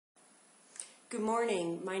Good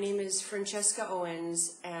morning. My name is Francesca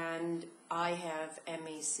Owens, and I have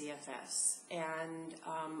ME/CFS. And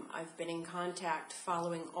I've been in contact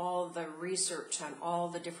following all the research on all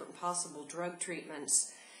the different possible drug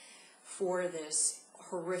treatments for this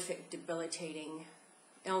horrific, debilitating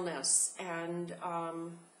illness. And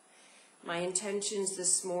my intentions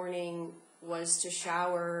this morning was to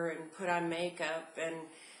shower and put on makeup and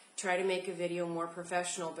try to make a video more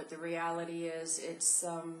professional, but the reality is it's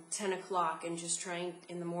 10 o'clock and just trying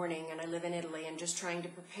in the morning, and I live in Italy, and just trying to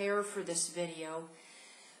prepare for this video,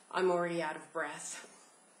 I'm already out of breath.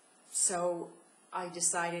 So I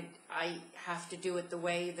decided I have to do it the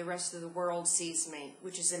way the rest of the world sees me,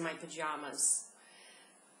 which is in my pajamas,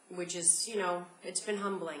 which is, you know, it's been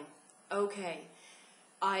humbling. Okay.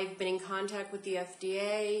 I've been in contact with the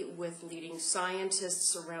FDA, with leading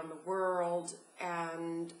scientists around the world,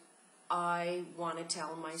 and I want to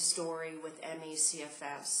tell my story with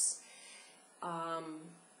ME/CFS.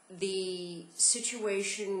 The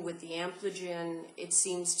situation with the Ampligen, it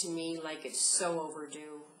seems to me like it's so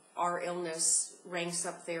overdue. Our illness ranks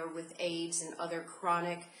up there with AIDS and other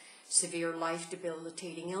chronic, severe,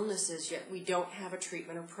 life-debilitating illnesses, yet we don't have a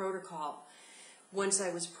treatment or protocol. Once I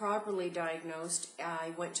was properly diagnosed, I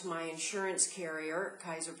went to my insurance carrier,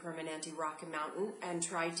 Kaiser Permanente Rocky Mountain, and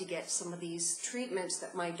tried to get some of these treatments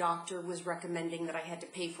that my doctor was recommending that I had to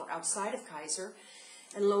pay for outside of Kaiser.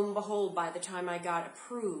 And lo and behold, by the time I got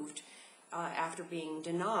approved, after being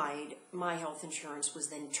denied, my health insurance was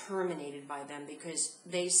then terminated by them because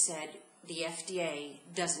they said the FDA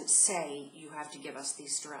doesn't say you have to give us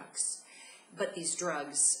these drugs. But these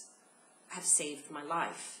drugs have saved my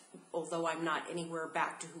life, although I'm not anywhere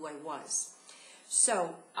back to who I was.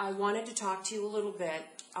 So I wanted to talk to you a little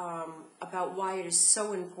bit about why it is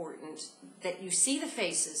so important that you see the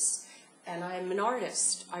faces. And I'm an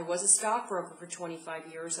artist. I was a stockbroker for 25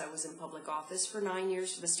 years. I was in public office for 9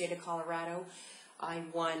 years for the state of Colorado. I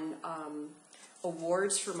won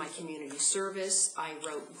awards for my community service. I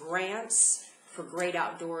wrote grants for Great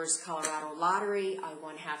Outdoors Colorado Lottery. I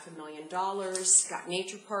won $500,000, got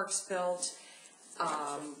nature parks built.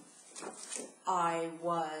 I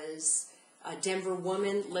was, a Denver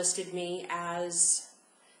Woman listed me as,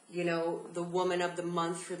 you know, the woman of the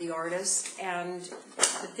month for the artist, and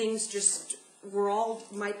the things just were all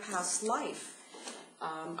my past life.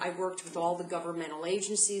 I worked with all the governmental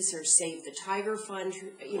agencies, or Save the Tiger Fund,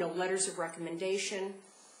 you know, letters of recommendation.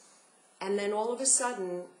 And then all of a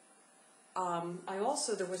sudden,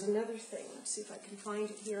 there was another thing. Let's see if I can find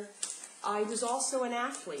it here. I was also an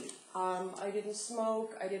athlete. I didn't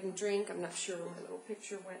smoke, I didn't drink. I'm not sure where my little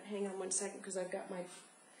picture went. Hang on one second, because I've got my,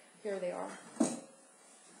 here they are.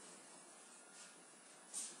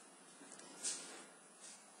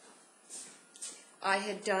 I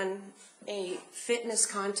had done a fitness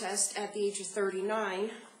contest at the age of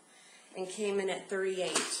 39 and came in at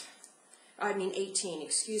 18,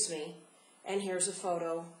 excuse me. And here's a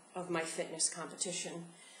photo of my fitness competition.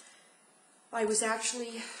 I was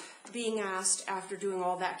actually being asked, after doing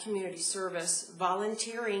all that community service,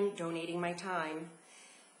 volunteering, donating my time,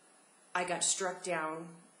 I got struck down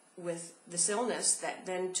with this illness that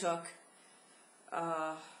then took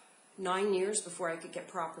 9 years before I could get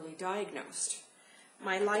properly diagnosed.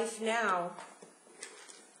 My life now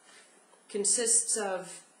consists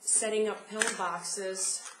of setting up pill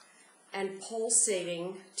boxes and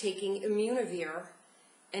pulsating, taking Immunivir,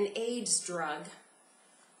 an AIDS drug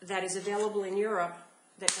that is available in Europe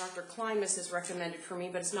that Dr. Klimas has recommended for me,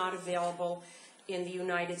 but it's not available in the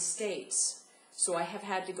United States. So I have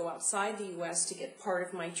had to go outside the U.S. to get part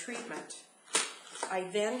of my treatment. I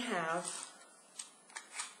then have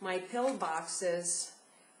my pill boxes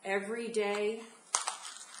every day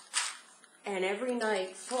and every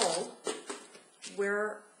night full,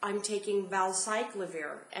 where I'm taking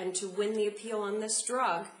Valcyclovir. And to win the appeal on this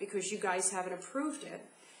drug, because you guys haven't approved it,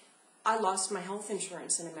 I lost my health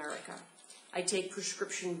insurance in America. I take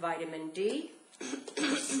prescription vitamin D,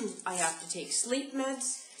 I have to take sleep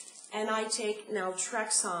meds, and I take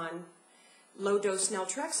naltrexone, low-dose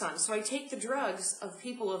naltrexone. So I take the drugs of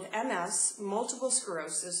people of MS, multiple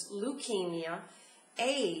sclerosis, leukemia,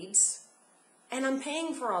 AIDS, and I'm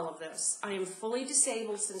paying for all of this. I am fully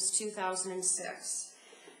disabled since 2006.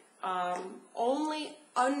 Only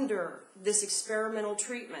under this experimental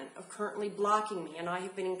treatment of currently blocking me, and I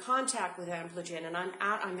have been in contact with Ampligen, and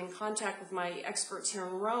I'm in contact with my experts here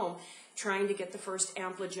in Rome, trying to get the first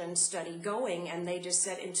Ampligen study going, and they just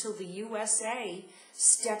said until the USA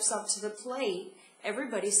steps up to the plate,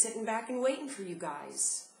 everybody's sitting back and waiting for you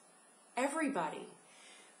guys. Everybody.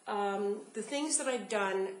 the things that I've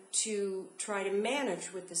done to try to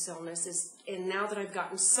manage with this illness is, and now that I've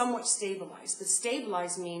gotten somewhat stabilized, but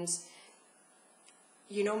stabilized means,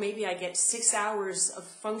 you know, maybe I get 6 hours of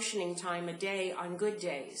functioning time a day on good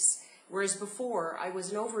days, whereas before I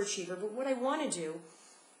was an overachiever. But what I want to do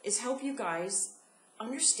is help you guys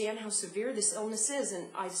understand how severe this illness is, and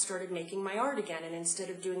I've started making my art again, and instead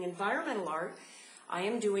of doing environmental art, I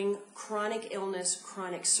am doing chronic illness,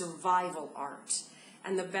 chronic survival art.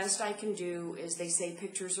 And the best I can do is, they say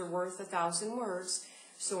pictures are worth 1,000 words,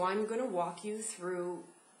 so I'm going to walk you through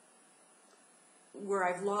where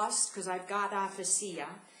I've lost, because I've got aphasia,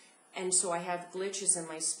 and so I have glitches in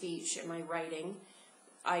my speech and my writing.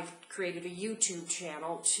 I've created a YouTube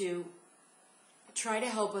channel to try to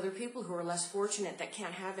help other people who are less fortunate, that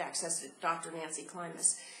can't have access to Dr. Nancy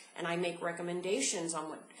Klimas. And I make recommendations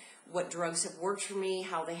on what drugs have worked for me,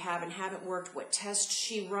 how they have and haven't worked, what tests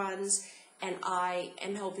she runs, and I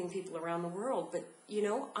am helping people around the world. But, you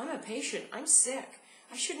know, I'm a patient. I'm sick.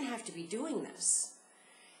 I shouldn't have to be doing this.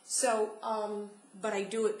 So, but I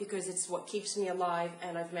do it because it's what keeps me alive,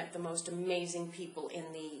 and I've met the most amazing people in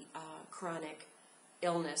the chronic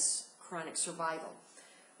illness, chronic survival.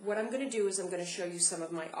 What I'm going to do is I'm going to show you some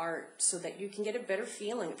of my art so that you can get a better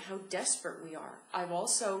feeling of how desperate we are. I've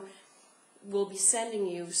also will be sending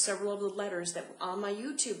you several of the letters that on my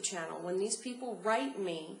YouTube channel. When these people write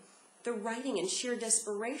me, they're writing in sheer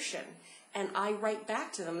desperation, and I write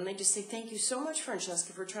back to them, and they just say, "Thank you so much,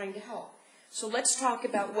 Francesca, for trying to help." So let's talk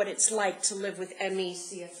about what it's like to live with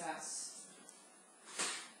ME/CFS.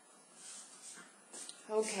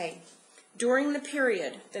 Okay, during the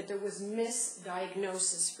period that there was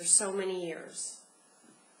misdiagnosis for so many years,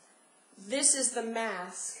 this is the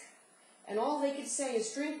mask, and all they could say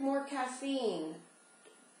is drink more caffeine,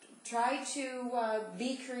 try to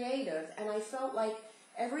be creative, and I felt like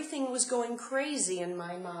everything was going crazy in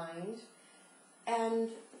my mind,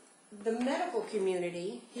 and the medical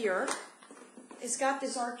community here has got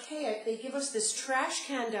this archaic, they give us this trash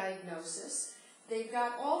can diagnosis. They've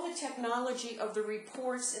got all the technology of the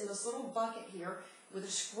reports in this little bucket here with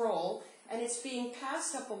a scroll, and it's being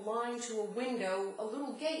passed up a line to a window, a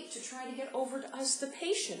little gate, to try to get over to us, the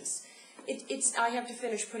patients. I have to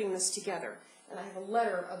finish putting this together, and I have a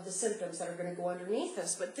letter of the symptoms that are going to go underneath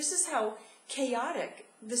this, but this is how chaotic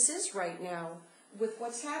this is right now with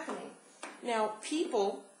what's happening. Now,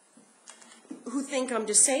 people who think I'm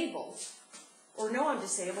disabled, or know I'm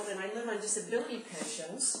disabled and I live on disability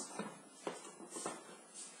pensions,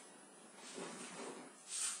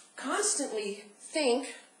 constantly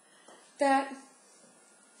think that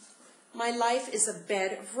my life is a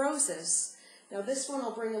bed of roses. Now this one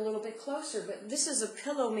I'll bring a little bit closer, but this is a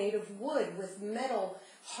pillow made of wood with metal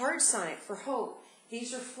hard sign for hope.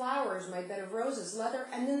 These are flowers, my bed of roses, leather,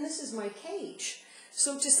 and then this is my cage.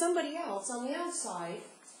 So to somebody else on the outside,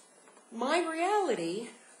 my reality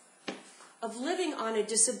of living on a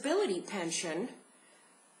disability pension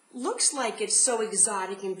looks like it's so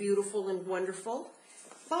exotic and beautiful and wonderful,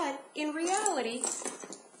 but in reality,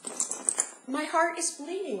 my heart is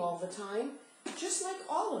bleeding all the time, just like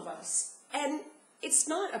all of us, and it's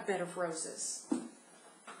not a bed of roses.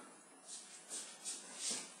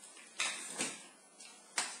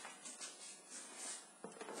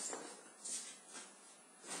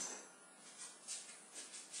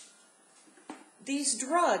 These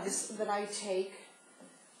drugs that I take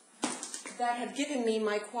that have given me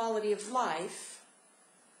my quality of life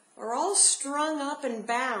are all strung up and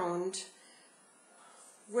bound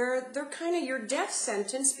where they're kind of your death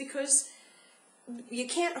sentence, because you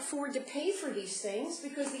can't afford to pay for these things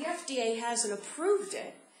because the FDA hasn't approved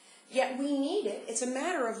it, yet we need it. It's a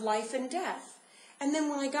matter of life and death. And then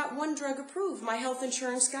when I got one drug approved, my health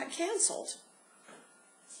insurance got canceled.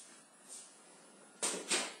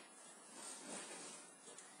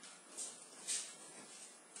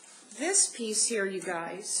 This piece here, you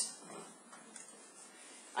guys,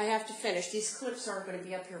 I have to finish. These clips aren't going to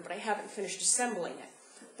be up here, but I haven't finished assembling it.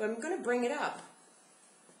 But I'm going to bring it up.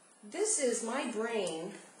 This is my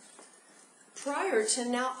brain prior to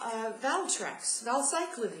now Valtrex,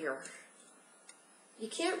 valcyclovir. You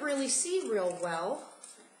can't really see real well,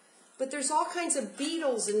 but there's all kinds of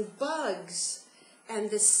beetles and bugs and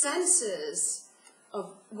the senses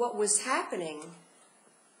of what was happening.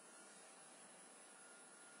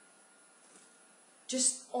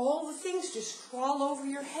 Just all the things just crawl over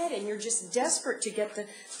your head, and you're just desperate to get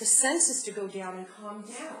the senses to go down and calm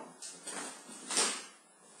down.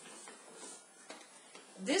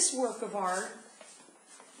 This work of art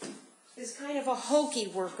is kind of a hokey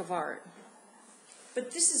work of art,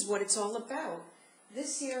 but this is what it's all about.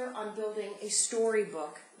 This year I'm building a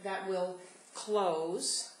storybook that will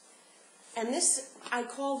close, And this, I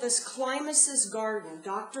call this Climus's garden,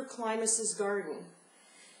 Dr. Climus's garden.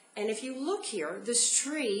 And if you look here, this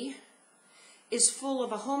tree is full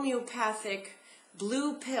of a homeopathic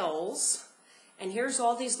blue pills. And here's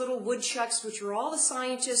all these little woodchucks, which are all the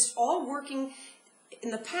scientists, all working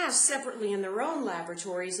in the past separately in their own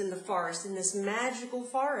laboratories in the forest, in this magical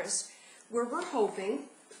forest, where we're hoping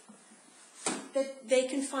that they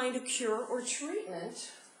can find a cure or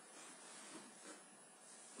treatment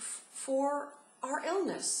for our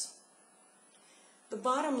illness. The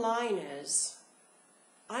bottom line is,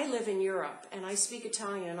 I live in Europe, and I speak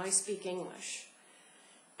Italian, and I speak English,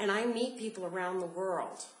 and I meet people around the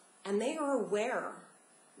world, and they are aware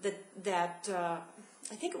that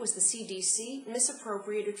I think it was the CDC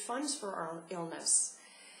misappropriated funds for our illness,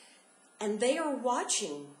 and they are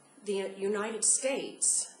watching the United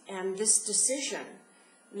States and this decision,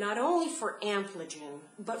 not only for Ampligen,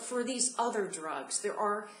 but for these other drugs. There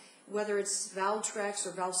are, whether it's Valtrex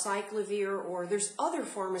or Valcyclovir, or there's other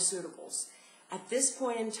pharmaceuticals. At this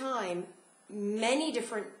point in time, many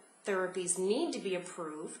different therapies need to be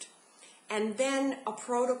approved, and then a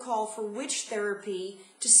protocol for which therapy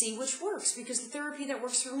to see which works, because the therapy that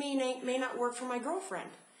works for me may not work for my girlfriend.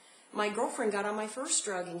 My girlfriend got on my first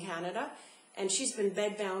drug in Canada, and she's been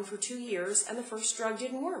bedbound for 2 years, and the first drug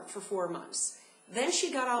didn't work for 4 months. Then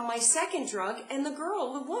she got on my second drug, and the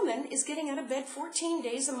woman, is getting out of bed 14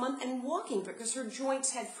 days a month and walking because her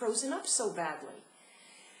joints had frozen up so badly.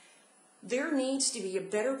 There needs to be a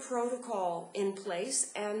better protocol in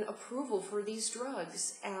place and approval for these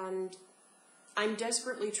drugs, and I'm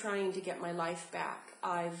desperately trying to get my life back.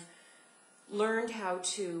 I've learned how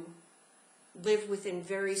to live within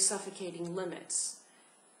very suffocating limits,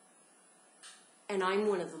 and I'm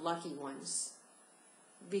one of the lucky ones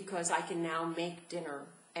because I can now make dinner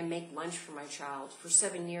and make lunch for my child. For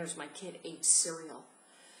 7 years, my kid ate cereal.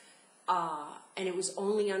 And it was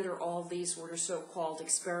only under all these what are so-called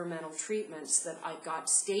experimental treatments that I got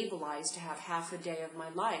stabilized to have half a day of my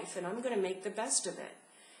life, and I'm going to make the best of it.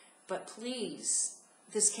 But please,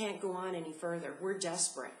 this can't go on any further. We're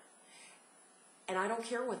desperate. And I don't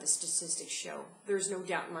care what the statistics show. There's no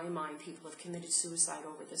doubt in my mind people have committed suicide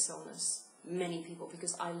over this illness. Many people,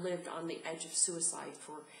 because I lived on the edge of suicide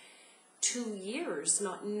for 2 years,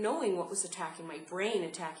 not knowing what was attacking my brain,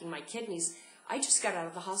 attacking my kidneys. I just got out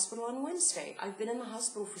of the hospital on Wednesday. I've been in the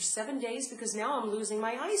hospital for 7 days because now I'm losing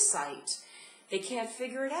my eyesight. They can't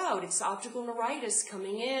figure it out. It's optical neuritis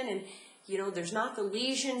coming in, and, you know, there's not the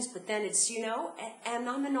lesions, but then it's, you know, and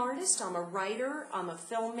I'm an artist, I'm a writer, I'm a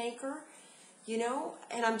filmmaker, you know,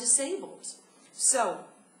 and I'm disabled. So,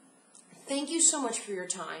 thank you so much for your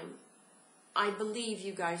time. I believe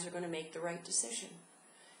you guys are going to make the right decision.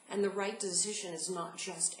 And the right decision is not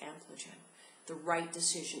just Ampligen. The right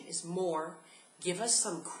decision is more. Give us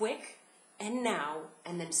some quick and now,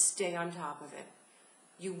 and then stay on top of it.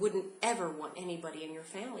 You wouldn't ever want anybody in your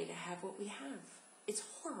family to have what we have. It's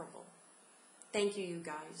horrible. Thank you, you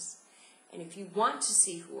guys. And if you want to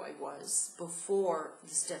see who I was before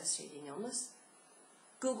this devastating illness,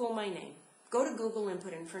 Google my name. Go to Google and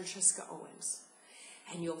put in Francesca Owens.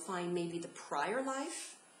 And you'll find maybe the prior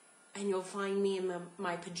life, and you'll find me in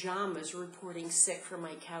my pajamas reporting sick from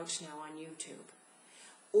my couch now on YouTube.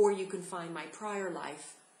 Or you can find my prior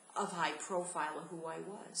life of high profile of who I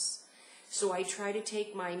was. So I try to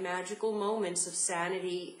take my magical moments of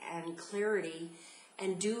sanity and clarity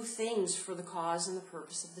and do things for the cause and the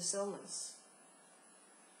purpose of this illness.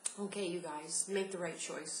 Okay, you guys, make the right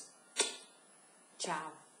choice.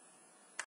 Ciao.